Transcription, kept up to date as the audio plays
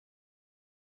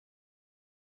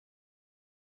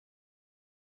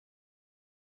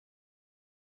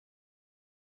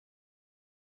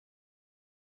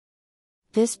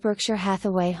This Berkshire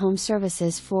Hathaway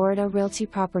HomeServices Florida Realty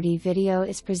property video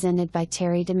is presented by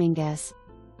Terry Dominguez.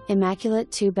 Immaculate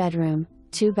 2-bedroom,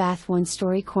 2-bath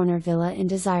 1-story corner villa in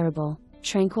desirable,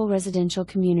 tranquil residential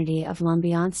community of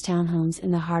L'Ambiance Townhomes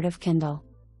in the heart of Kendall.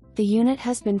 The unit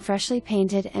has been freshly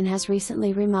painted and has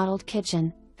recently remodeled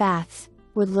kitchen, baths,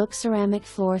 wood-look ceramic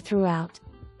floor throughout.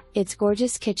 Its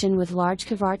gorgeous kitchen with large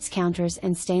Quarz counters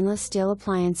and stainless steel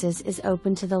appliances is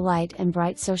open to the light and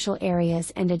bright social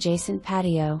areas and adjacent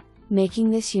patio, making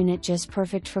this unit just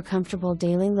perfect for comfortable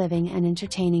daily living and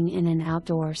entertaining in and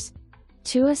outdoors.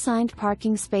 2 assigned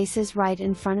parking spaces right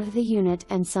in front of the unit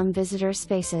and some visitor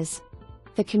spaces.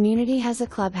 The community has a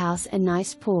clubhouse and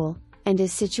nice pool, and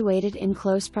is situated in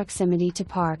close proximity to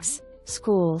parks,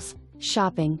 schools,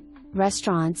 shopping,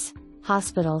 restaurants,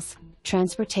 hospitals,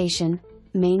 transportation,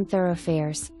 main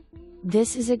thoroughfares.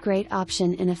 This is a great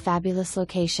option in a fabulous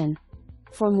location.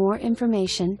 For more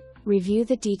information, review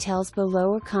the details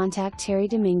below or contact Terry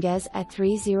Dominguez at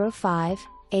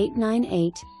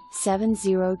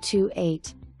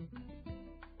 305-898-7028.